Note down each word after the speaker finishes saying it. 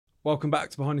Welcome back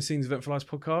to Behind the Scenes Event for Life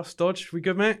podcast. Dodge, we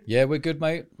good, mate? Yeah, we're good,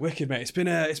 mate. Wicked, mate. It's been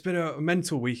a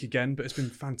mental week again, but it's been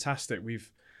fantastic.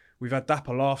 We've had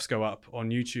Dapper Laughs go up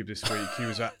on YouTube this week. He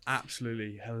was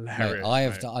absolutely hilarious.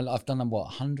 Mate, I've done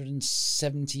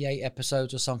 178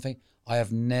 episodes or something. I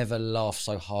have never laughed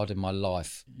so hard in my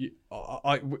life. Me and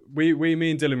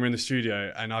Dylan were in the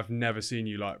studio, and I've never seen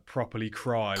you like properly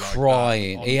cry.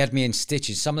 Crying. He had me in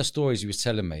stitches. Some of the stories he was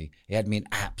telling me, he had me in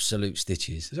absolute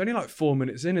stitches. There's only like 4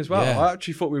 minutes in as well. Yeah. I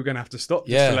actually thought we were going to have to stop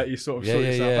just to let you sort of sort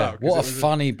yourself out. What a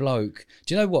funny bloke.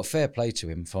 Do you know what? Fair play to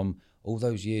him from all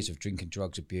those years of drinking,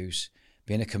 drugs, abuse,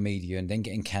 being a comedian, then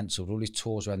getting cancelled, all his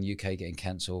tours around the UK getting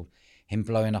cancelled, him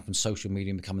blowing up on social media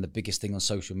and becoming the biggest thing on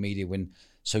social media when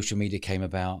social media came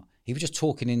about. He was just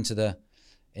talking into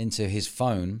his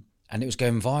phone and it was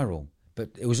going viral. But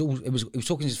he was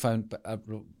talking to his phone, but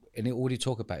and all he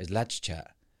talked about is lads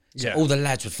chat. So all the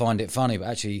lads would find it funny, but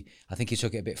actually I think he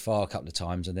took it a bit far a couple of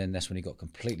times, and then that's when he got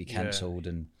completely cancelled.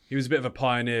 And he was a bit of a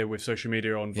pioneer with social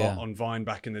media on Vine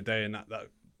back in the day, and that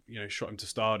shot him to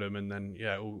stardom, and then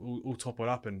all toppled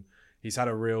up, and he's had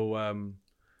a real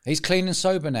he's clean and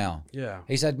sober now. Yeah.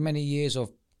 He's had many years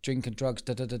of drinking, drugs,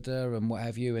 and what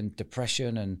have you, and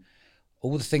depression and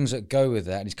all the things that go with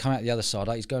that. And he's come out the other side.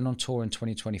 He's going on tour in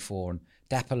 2024. And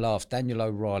Dapper Laughs, Daniel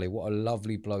O'Reilly, what a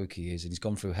lovely bloke he is. And he's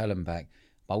gone through hell and back.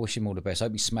 But I wish him all the best. I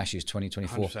hope he smashes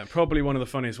 2024. 100%. Probably one of the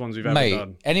funniest ones we've ever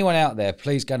done. Anyone out there,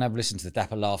 please go and have a listen to the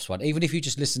Dapper Laughs one. Even if you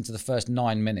just listen to the first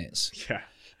 9 minutes. Yeah.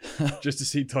 Just to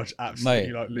see Dodge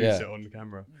absolutely lose it on the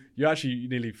camera. You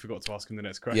nearly forgot to ask him the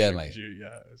next question. Yeah, mate.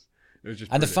 It was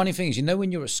just and brilliant. the funny thing is,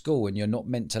 when you're at school and you're not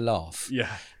meant to laugh,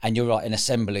 and you're like in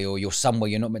assembly or you're somewhere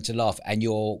you're not meant to laugh, and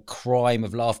you're crying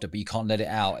with laughter, but you can't let it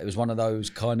out. It was one of those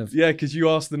kind of because you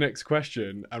asked the next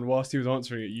question, and whilst he was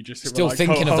answering it, you just still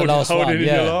thinking of the last one. Holding in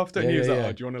your laughter, and he was like,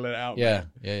 "Oh, do you want to let it out?"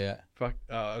 Yeah. Fuck,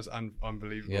 it was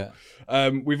unbelievable. Yeah.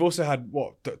 We've also had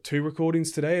 2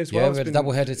 recordings today as well. Yeah, we had a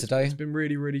double header today. It's been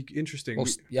really, really interesting.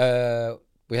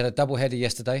 We had a double header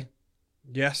yesterday.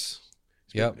 Yes.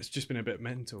 Yeah, it's just been a bit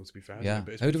mental, to be fair. Yeah.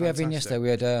 Who did we have in yesterday? We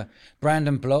had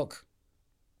Brandon Block,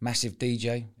 massive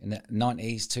DJ in the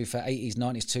 90s, 80s,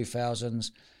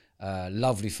 90s, 2000s.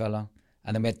 Lovely fella.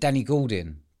 And then we had Danny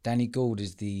Goulding. Danny Gould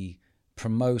is the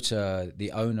promoter,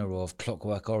 the owner of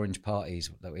Clockwork Orange parties,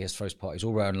 that he throws parties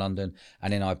all around London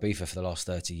and in Ibiza for the last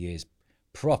 30 years.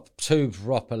 Two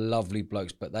proper lovely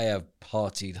blokes, but they have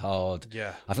partied hard.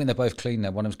 Yeah. I think they're both clean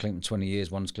now. One of them's clean for 20 years,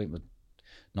 one's clean for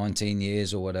 19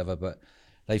 years or whatever, but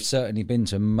they've certainly been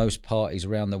to most parties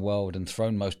around the world and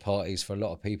thrown most parties for a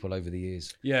lot of people over the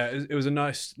years. Yeah, it was a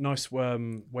nice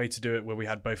way to do it, where we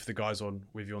had both of the guys on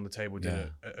with you on the table.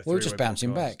 We're just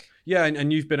bouncing back. Yeah,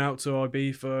 and you've been out to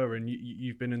Ibiza, and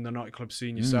you've been in the nightclub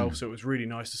scene yourself, so it was really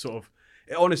nice to sort of...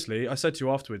 honestly, I said to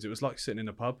you afterwards, it was like sitting in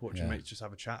a pub watching mates just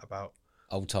have a chat about...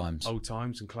 Old times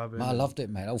and clubbing. I loved it,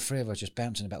 mate. All 3 of us just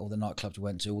bouncing about all the nightclubs we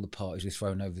went to, all the parties we've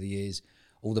thrown over the years,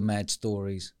 all the mad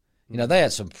stories. They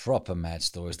had some proper mad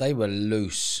stories. They were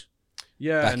loose.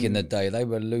 Yeah, back in the day, they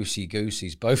were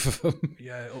loosey-goosies, both of them.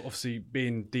 Yeah, obviously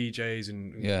being DJs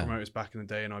and promoters back in the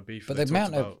day in Ibiza.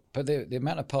 But the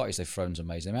amount of parties they've thrown is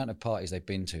amazing. The amount of parties they've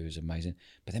been to is amazing.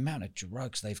 But the amount of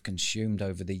drugs they've consumed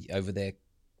over their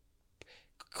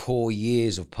core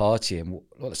years of partying,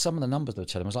 some of the numbers they were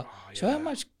telling me, I was like, so how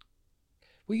much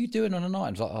were you doing on a night?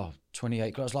 I was like,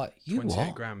 28 grams. I was like,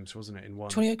 28 grams, wasn't it, in one?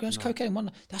 28 grams cocaine. One.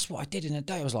 That's what I did in a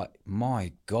day. I was like,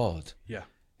 my God. Yeah.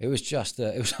 It was just,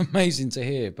 it was amazing to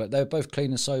hear. But they're both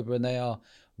clean and sober, and they are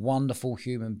wonderful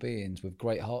human beings with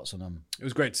great hearts on them. It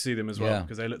was great to see them as well,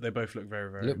 because they both look very,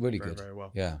 very, really very, good. Very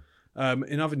well. Yeah.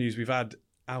 In other news, we've had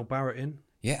Al Barrett in.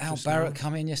 Yeah, Al Barrett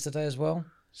come in yesterday as well.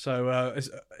 So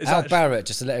Al Barrett,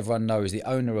 just to let everyone know, is the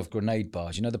owner of Grenade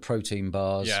Bars. You know, the protein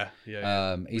bars. Yeah.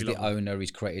 He's the owner.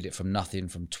 He's created it from nothing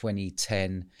from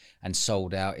 2010 and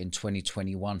sold out in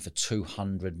 2021 for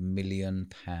 £200 million.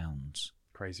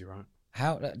 Crazy, right?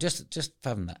 How? Just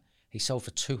fathom that. He sold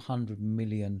for £200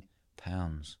 million.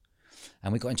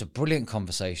 And we got into a brilliant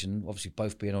conversation, obviously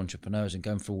both being entrepreneurs and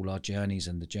going through all our journeys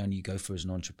and the journey you go through as an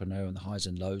entrepreneur and the highs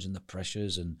and lows and the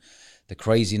pressures and the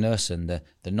craziness and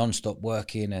the non-stop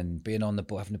working and being on the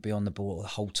board, having to be on the board the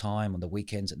whole time on the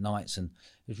weekends at nights. And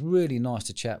it was really nice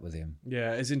to chat with him.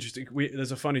 Yeah, it's interesting.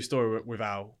 There's a funny story with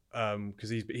Al, because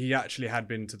he actually had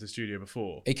been to the studio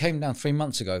before. He came down 3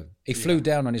 months ago. He flew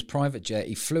down on his private jet.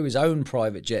 He flew his own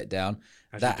private jet down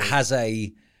that has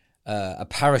a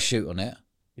parachute on it.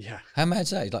 Yeah. How mad is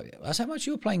that? He's like, that's how much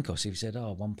your plane cost? He said,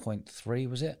 1.3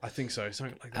 was it? I think so,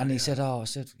 something like that. And he said, I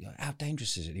said, how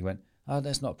dangerous is it? He went,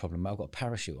 that's not a problem, mate. I've got a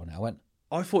parachute on it. I went,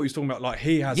 I thought he was talking about like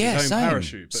he has his own same,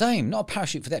 parachute. But same. Not a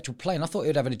parachute for the actual plane. I thought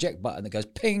he'd have an eject button that goes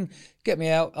ping, get me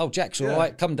out. Oh, Jack's all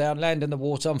right. Come down, land in the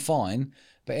water. I'm fine.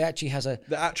 But it actually has the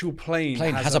actual plane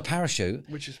has a parachute,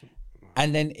 which is.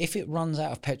 And then if it runs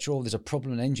out of petrol, there's a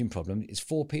problem, an engine problem. It's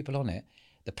 4 people on it.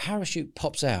 The parachute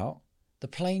pops out. The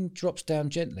plane drops down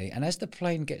gently, and as the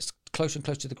plane gets closer and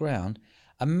closer to the ground,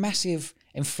 a massive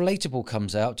inflatable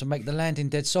comes out to make the landing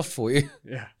dead soft for you.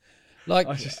 Yeah. Like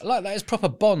that is proper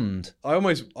Bond. I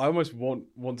almost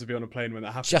want to be on a plane when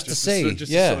that happens. Just to see. To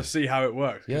sort of see how it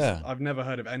works. Yeah. I've never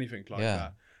heard of anything like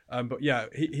that. But yeah,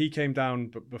 he came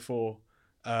down before,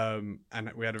 and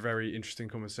we had a very interesting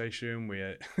conversation.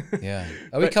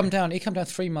 He come down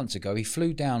 3 months ago. He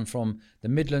flew down from the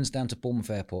Midlands down to Bournemouth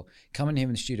Airport, coming here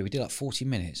in the studio. We did like 40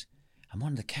 minutes, and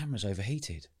one of the cameras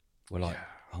overheated. We're like,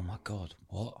 oh my God,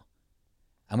 what?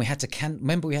 And we had to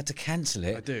remember we had to cancel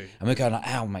it. I do. And we're going like,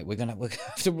 "Ow, mate, we're gonna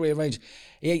have to rearrange."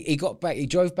 He got back. He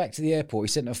drove back to the airport.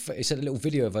 He sent a little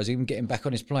video of us even getting back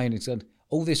on his plane. He said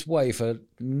all this way for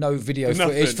no video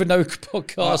footage, for no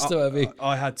podcast.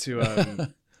 I had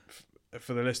to.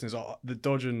 For the listeners, the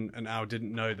Dodge and Al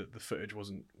didn't know that the footage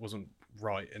wasn't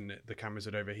right and the cameras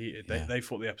had overheated. They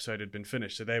thought the episode had been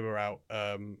finished, so they were out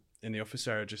in the office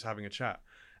area just having a chat.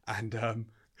 And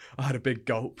I had a big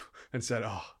gulp and said,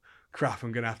 "Oh crap,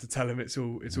 I'm going to have to tell him it's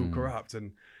all corrupt."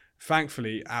 And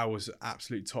thankfully, Al was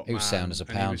absolute top man. He was sound as a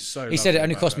pound. He said it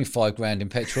only cost me £5,000 in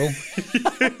petrol.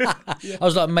 I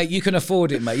was like, mate, you can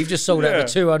afford it, mate. You've just sold out for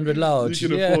 200 large. You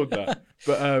can afford that.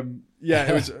 But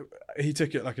it was. He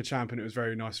took it like a champ, and it was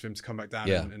very nice for him to come back down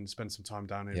and spend some time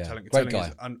down here telling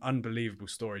his unbelievable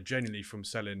story, genuinely from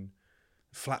selling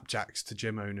flapjacks to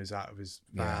gym owners out of his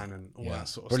van and all that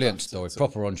sort of Brilliant stuff. story.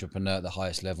 Proper entrepreneur at the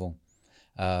highest level.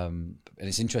 And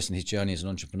it's interesting his journey as an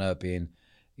entrepreneur, being,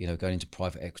 going into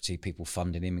private equity, people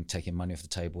funding him and taking money off the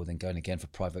table, then going again for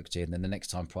private equity, and then the next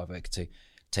time private equity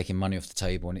taking money off the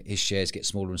table, and his shares get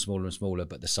smaller and smaller and smaller,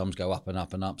 but the sums go up and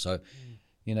up and up. So,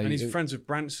 and he's friends with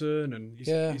Branson, and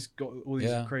he's got all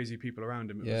these crazy people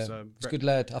around him. It's a good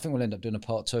lad. I think we'll end up doing a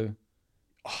part 2.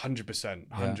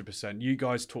 100%. You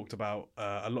guys talked about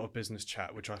a lot of business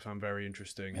chat, which I found very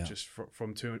interesting, just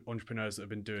from 2 entrepreneurs that have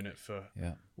been doing it for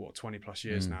 20 plus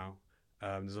years now.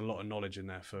 There's a lot of knowledge in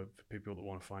there for people that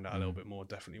want to find out a little bit more.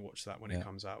 Definitely watch that when it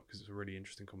comes out, because it's a really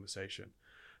interesting conversation.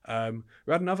 We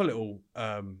had another little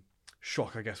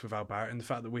shock, I guess, with Al Barrett, in the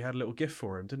fact that we had a little gift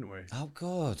for him, didn't we? Oh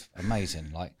God,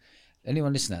 amazing! Like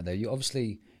anyone listening out there, you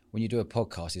obviously, when you do a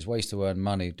podcast, there's ways to earn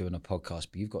money doing a podcast,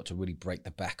 but you've got to really break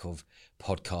the back of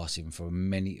podcasting for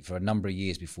a number of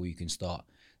years before you can start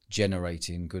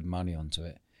generating good money onto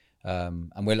it.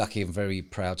 And we're lucky and very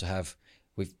proud to have.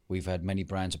 We've had many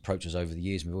brands approach us over the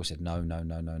years, and we've all said no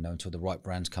until the right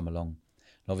brands come along.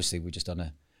 And obviously, we've just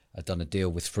done a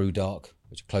deal with Through Dark,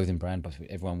 which is a clothing brand, but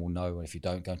everyone will know. And if you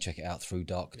don't, go and check it out.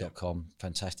 ThroughDark.com,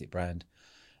 fantastic brand.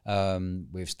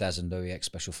 With Staz and Louis, ex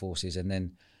Special Forces, and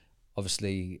then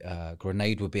obviously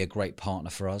Grenade would be a great partner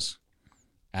for us.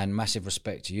 And massive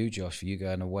respect to you, Josh, for you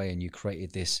going away and you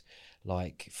created this.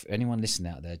 Like, for anyone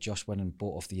listening out there, Josh went and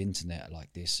bought off the internet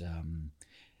like this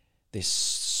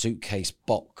suitcase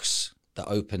box that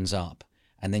opens up,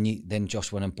 and then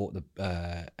Josh went and bought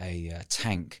a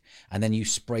tank, and then you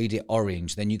sprayed it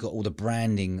orange. Then you got all the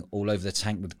branding all over the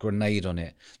tank with Grenade on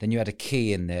it. Then you had a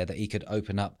key in there that he could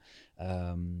open up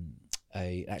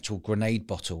a actual grenade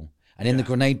bottle, and in the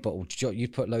grenade bottle you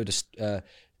put a load of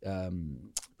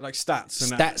like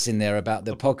stats in there about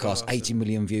the podcast. 80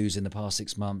 million views in the past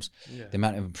 6 months, the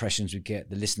amount of impressions we get,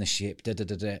 the listenership,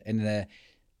 in there.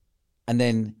 And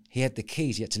then he had the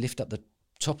keys. He had to lift up the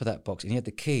top of that box, and he had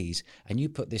the keys, and you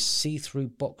put this see-through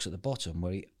box at the bottom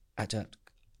where he had to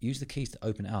use the keys to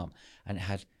open it up, and it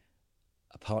had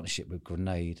a partnership with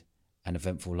Grenade and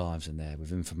Eventful Lives in there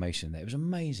with information in there. It was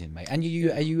amazing, mate. And you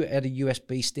had a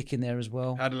USB stick in there as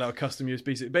well. Had a little custom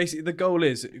USB stick. Basically, the goal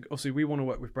is, obviously, we want to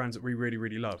work with brands that we really,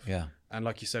 really love. Yeah. And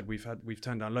like you said, we've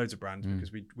turned down loads of brands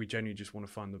because we genuinely just want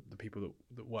to find the people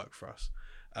that work for us.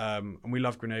 And we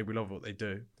love Grenade. We love what they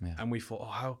do. Yeah. And we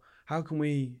thought, how can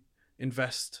we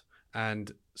invest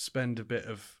and spend a bit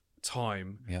of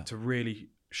time to really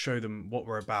show them what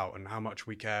we're about and how much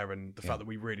we care, and the fact that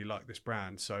we really like this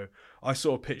brand. So I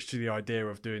sort of pitched to the idea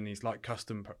of doing these like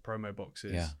custom promo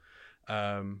boxes.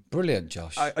 Brilliant,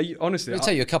 Josh. Honestly, it'll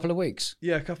take you a couple of weeks.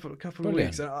 Yeah, a couple of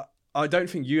weeks. I don't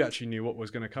think you actually knew what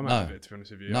was going to come out of it, to be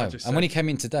honest with you. No, and when he came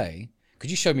in today, because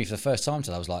you showed me for the first time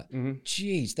today, I was like,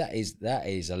 geez, that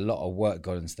is a lot of work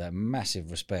gone into that.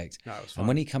 Massive respect. No, it was fun. And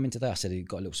when he came in today, I said, "He's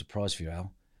got a little surprise for you,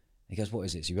 Al." He goes, "What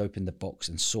is it?" So you opened the box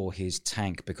and saw his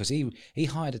tank, because he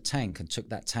hired a tank and took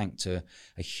that tank to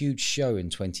a huge show in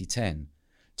 2010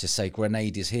 to say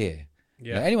Grenade is here. Yeah.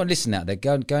 You know, anyone listening out there,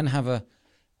 go and have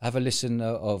a listen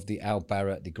of the Al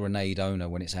Barrett, the Grenade owner,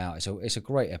 when it's out. It's a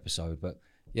great episode. But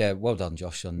yeah, well done,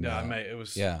 Josh. On, mate, it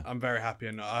was. Yeah. I'm very happy,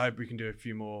 and I hope we can do a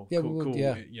few more cool.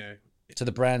 You know, to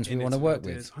the brands we want to work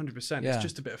with. 100%. It's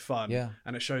just a bit of fun,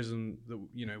 and it shows them that,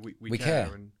 you know, we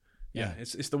care. And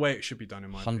it's the way it should be done,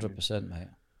 in my opinion. 100%, mate.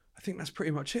 I think that's pretty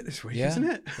much it this week, isn't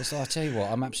it? I tell you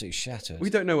what, I'm absolutely shattered.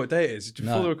 We don't know what day it is.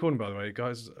 Before the recording, by the way,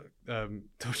 guys, I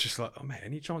was just like, oh, mate,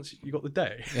 any chance you got the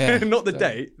day? Yeah. Not the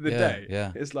date, the day.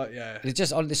 Yeah. It's like, It's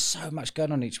just, there's so much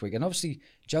going on each week. And obviously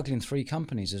juggling 3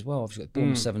 companies as well. I've got the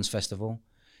Bournemouth Sevens Festival,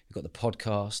 you've got the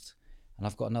podcast, and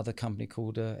I've got another company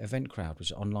called Event Crowd, which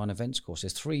is an online events course.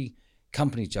 There's 3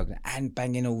 companies juggling and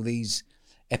banging all these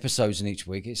episodes in each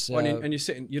week. It's and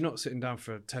you're not sitting down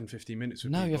for 10-15 minutes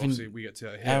with people. You're having we get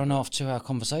to hear hour and a half, 2-hour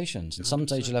conversations, and some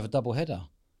days you'll have a double header.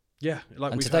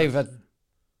 Like today we've had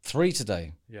 3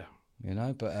 today. You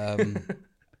know, but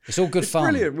it's all good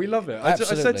fun. Brilliant, we love it. I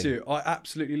said to you, I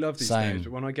absolutely love these days,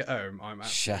 but when I get home I'm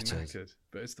absolutely knackered.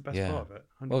 But it's the best part of it.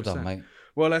 100%. Well done, mate.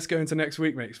 Well, let's go into next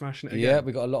week, mate. Smashing it again. Yeah,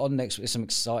 we've got a lot on next week. There's some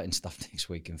exciting stuff next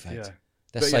week, in fact.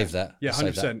 Let's save that. Yeah,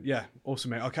 100%. Yeah,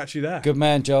 awesome, mate. I'll catch you there. Good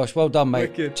man, Josh. Well done, mate.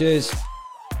 Wicked. Cheers.